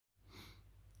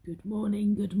Good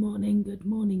morning, good morning, good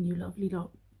morning, you lovely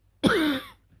lot. It's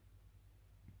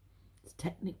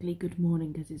technically good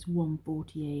morning because it's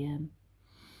 1:40 a.m.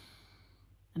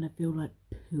 and I feel like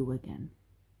poo again.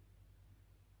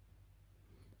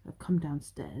 I've come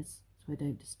downstairs so I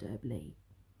don't disturb Lee.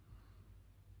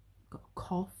 I've got a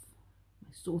cough, my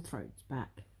sore throat's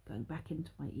back, going back into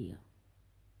my ear.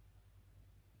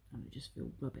 And I just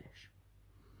feel rubbish.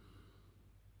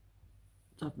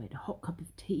 So I've made a hot cup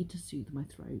of tea to soothe my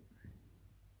throat.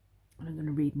 And I'm going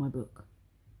to read my book.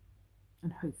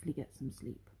 And hopefully get some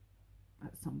sleep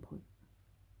at some point.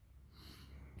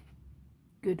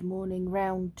 Good morning,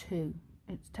 round 2.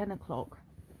 It's 10 o'clock.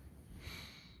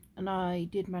 And I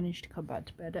did manage to come back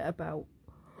to bed at about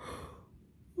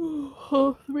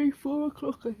 3:30, 4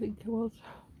 o'clock, I think it was.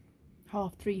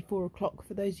 3:30, 4 o'clock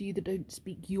for those of you that don't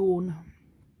speak yawn.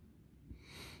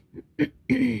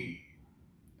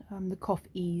 The cough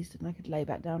eased and I could lay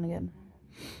back down again.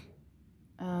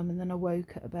 And then I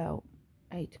woke at about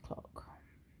 8 o'clock.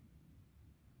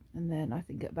 And then I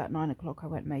think at about 9 o'clock I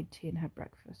went and made tea and had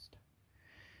breakfast.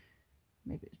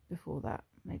 Maybe it was before that.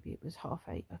 Maybe it was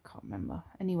 8:30. I can't remember.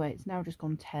 Anyway, it's now just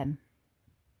gone 10.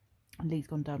 And Lee's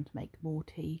gone down to make more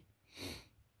tea.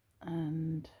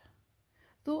 And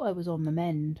thought I was on the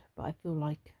mend, but I feel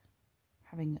like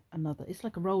having another, it's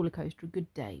like a roller coaster.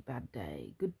 Good day, bad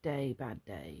day, good day, bad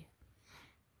day.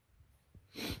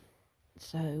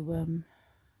 So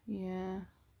yeah,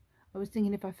 I was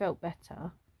thinking if I felt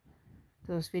better, because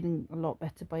I was feeling a lot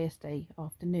better by yesterday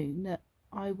afternoon, that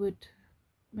I would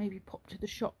maybe pop to the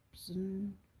shops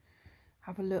and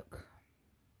have a look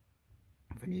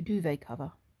for a new duvet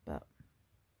cover, but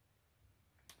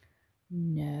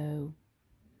no,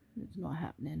 it's not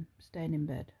happening. I'm staying in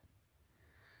bed.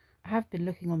 I have been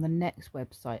looking on the Next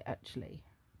website actually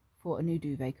for a new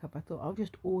duvet cover. I thought I'll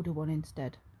just order one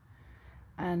instead.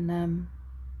 And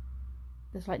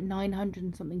there's like 900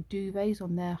 and something duvets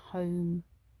on their home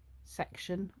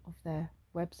section of their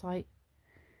website.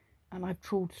 And I've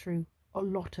trawled through a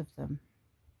lot of them.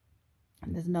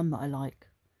 And there's none that I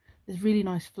like. There's really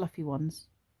nice fluffy ones.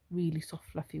 Really soft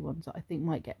fluffy ones that I think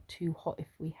might get too hot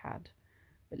if we had.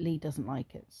 But Lee doesn't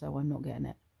like it, so I'm not getting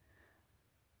it.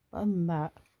 But other than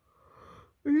that,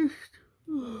 I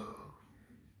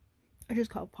just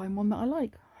can't find one that I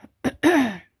like.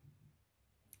 I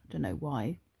don't know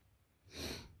why.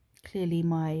 Clearly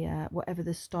my whatever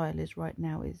the style is right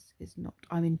now is not,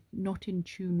 not in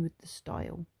tune with the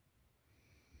style.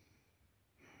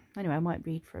 Anyway, I might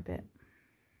read for a bit.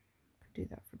 Could do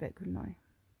that for a bit, couldn't I?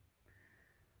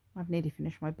 I've nearly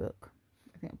finished my book.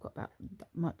 I think I've got about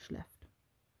that much left.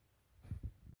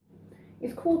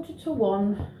 It's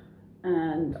 1:45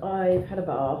 and I've had a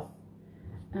bath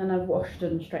and I've washed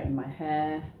and straightened my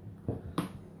hair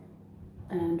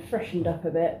and freshened up a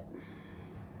bit.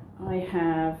 I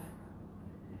have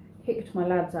kicked my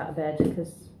lads out of bed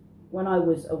because when I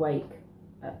was awake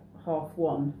at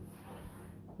 1:30,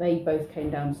 they both came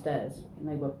downstairs and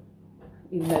they were,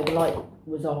 even though the light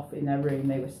was off in their room,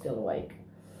 they were still awake.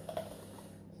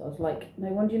 So I was like, no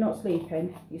wonder you're not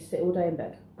sleeping, you sit all day in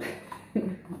bed.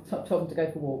 So I told them to go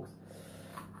for walks.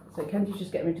 So Kenzie's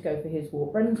just getting ready to go for his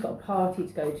walk. Brendan's got a party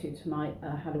to go to tonight,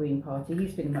 a Halloween party.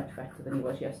 He's feeling much better than he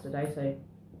was yesterday, so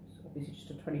it's obviously just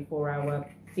a 24-hour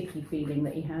sicky feeling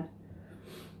that he had.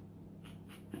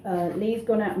 Lee's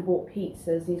gone out and bought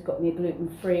pizzas. He's got me a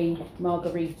gluten-free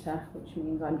margarita, which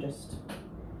means I'm just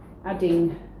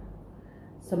adding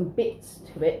some bits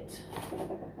to it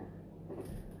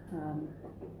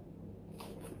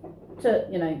to,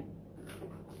 you know,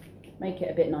 make it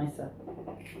a bit nicer.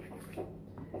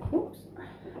 Oops.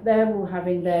 They're all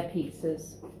having their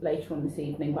pizzas later on this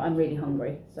evening, but I'm really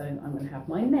hungry, so I'm going to have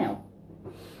mine now.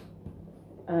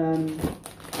 Let's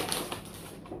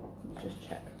just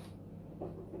check.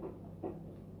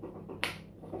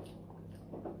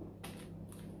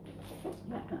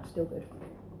 Yeah, that's still good.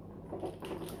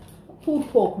 Pulled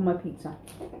pork on my pizza.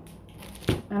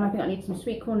 And I think I need some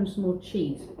sweet corn and some more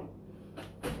cheese.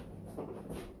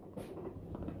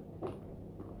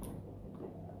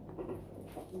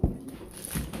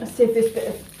 Let's see if this bit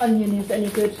of onion is any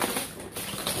good.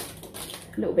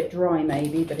 A little bit dry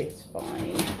maybe, but it's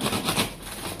fine.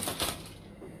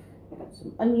 Got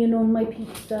some onion on my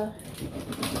pizza.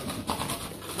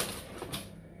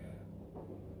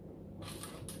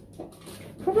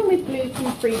 Problem with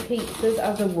gluten-free pizzas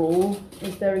as a rule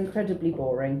is they're incredibly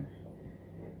boring.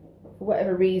 For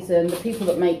whatever reason, the people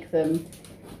that make them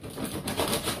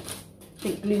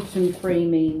think gluten-free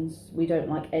means we don't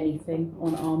like anything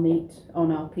on our meat,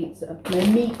 on our pizza. No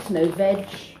meat, no veg.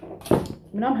 I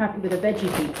mean, I'm happy with a veggie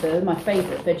pizza, my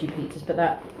favourite veggie pizzas, but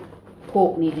that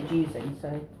pork needed using,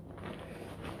 so.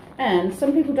 And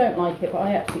some people don't like it, but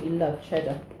I absolutely love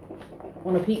cheddar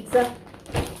on a pizza.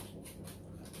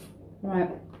 Right,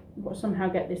 I've got to somehow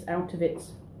get this out of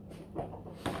its.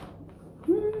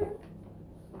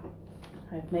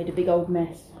 I've made a big old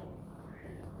mess.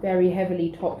 Very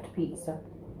heavily topped pizza.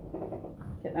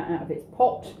 Get that out of its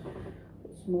pot.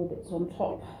 Put some more bits on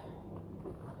top.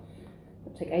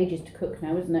 It'll take ages to cook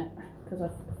now, isn't it? Because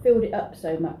I've filled it up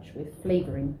so much with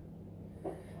flavouring.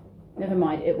 Never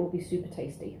mind, it will be super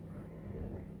tasty.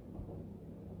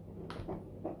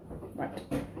 Right.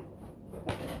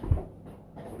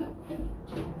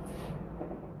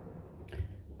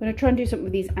 I'm going to try and do something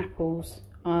with these apples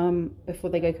before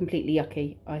they go completely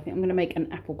yucky. I think I'm going to make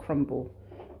an apple crumble.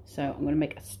 So I'm going to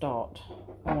make a start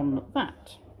on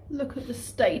that. Look at the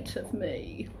state of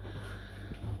me.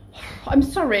 I'm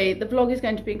sorry, the vlog is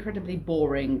going to be incredibly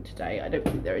boring today. I don't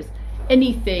think there is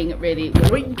anything really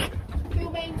filming.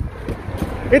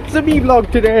 It's a me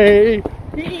vlog today.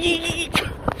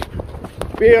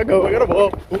 We are going on a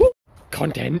walk.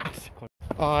 Content.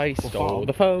 I stole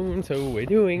the phone, so we're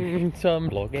doing some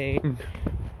vlogging.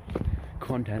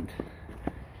 Content.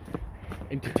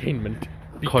 Entertainment.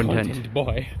 Be Content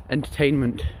boy.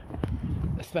 Entertainment.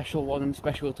 A special one and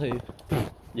special two.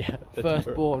 Yeah.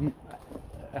 Firstborn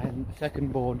and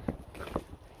secondborn.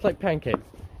 It's like pancakes.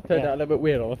 Turned out a little bit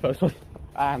weird on the first one.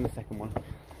 And the second one.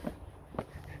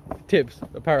 Tips.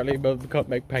 Apparently both can't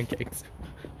make pancakes.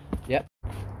 Yep.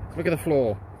 Look at the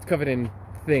floor. It's covered in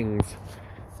things.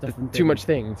 Too much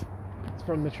things. It's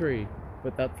from the tree.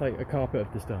 But that's like a carpet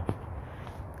of the stuff.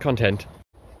 Content.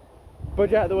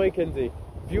 Budge out of the way, Kenzie.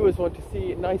 Viewers want to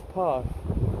see a nice path.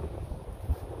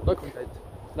 Look,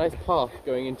 nice path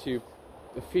going into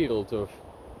the field of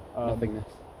Nothingness.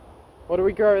 What do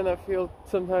we grow in that field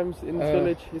sometimes in this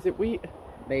village? Is it wheat?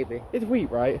 Maybe. It's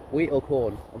wheat, right? Wheat or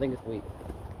corn? I think it's wheat.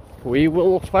 We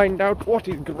will find out what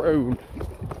is grown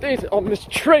on this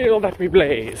trail that we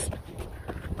blaze.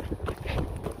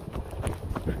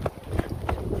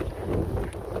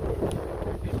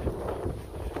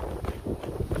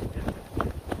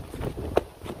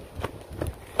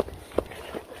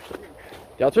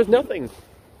 The answer is nothing.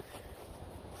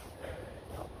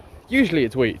 Usually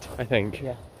it's wheat, I think.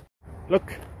 Yeah.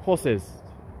 Look, horses.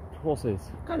 Horses.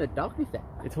 What kind of dog is that?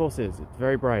 It's horses. It's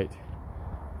very bright.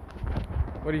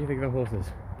 What do you think of the horses?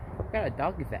 What kind of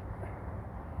dog is that?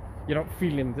 You're not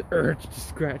feeling the urge to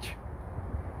scratch?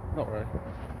 Not really.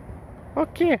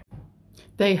 Okay.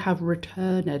 They have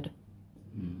returned.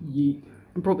 Yeet.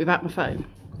 And brought me back my phone.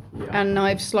 Yeah. And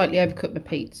I've slightly overcooked my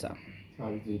pizza.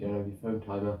 Obviously you don't have your phone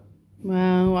timer.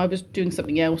 Well, I was doing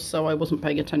something else, so I wasn't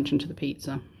paying attention to the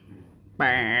pizza.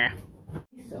 Bah.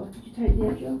 So, did you take the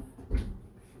edge off?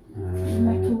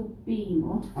 Metal beam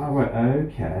off. Oh, right,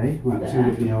 okay. Right, so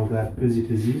get the old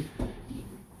busy.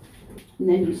 And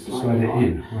then you slide it on.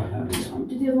 in. Right, that is.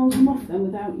 Did the other one come off then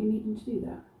without you needing to do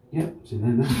that? Yep, it's in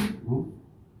there now. Oh.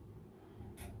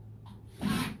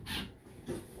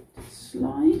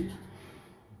 Slide.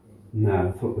 No,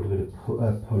 I thought we would have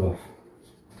pull off.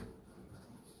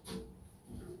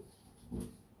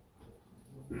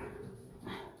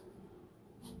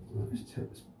 Right, let's tip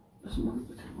this. Doesn't want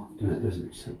to come off. No, it doesn't. It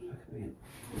looks like a bit.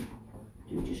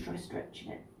 Do we just try stretching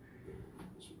it?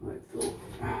 That's what I thought.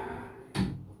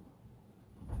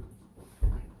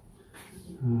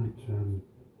 Right,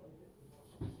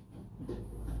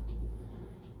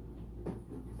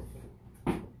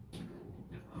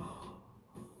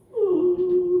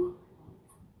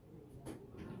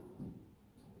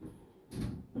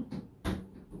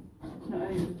 No,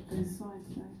 this side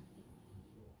though.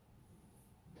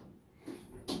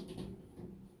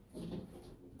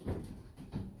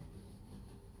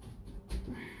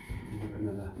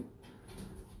 another.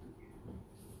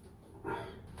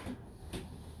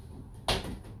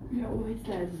 Yeah, always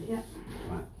there, yeah.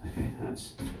 Right, okay,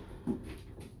 that's.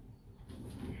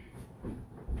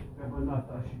 Grab my knife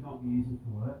that I should not be using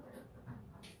for work.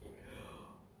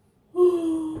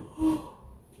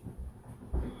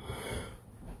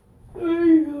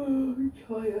 I'm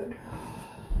tired.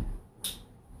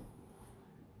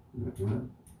 Right.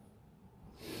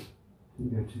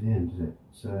 Didn't go to the end, did it?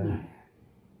 So. No.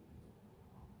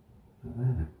 Right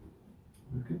there then.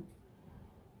 Okay.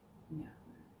 Yeah.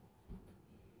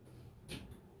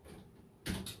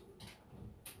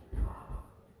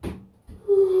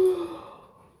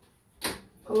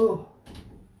 Oh.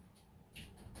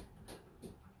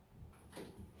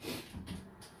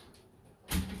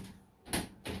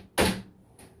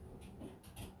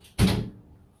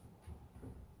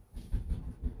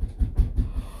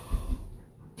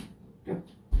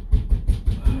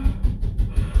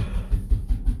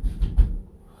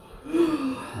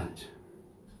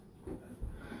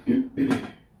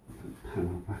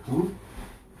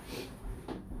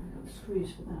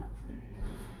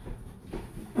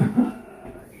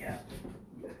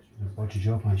 bodge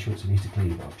job, make sure it's an easy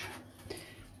clean bodge.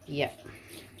 Yep.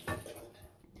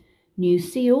 New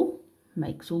seal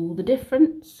makes all the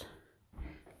difference.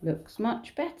 Looks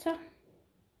much better.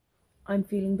 I'm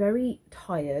feeling very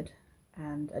tired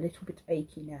and a little bit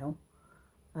achy now.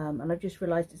 And I've just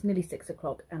realised it's nearly 6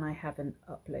 o'clock and I haven't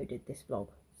uploaded this vlog.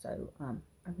 So I'm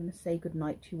going to say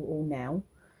goodnight to you all now.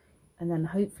 And then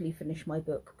hopefully finish my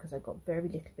book because I've got very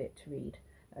little bit to read.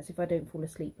 As if I don't fall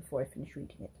asleep before I finish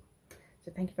reading it.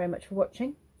 So thank you very much for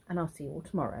watching and I'll see you all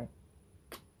tomorrow.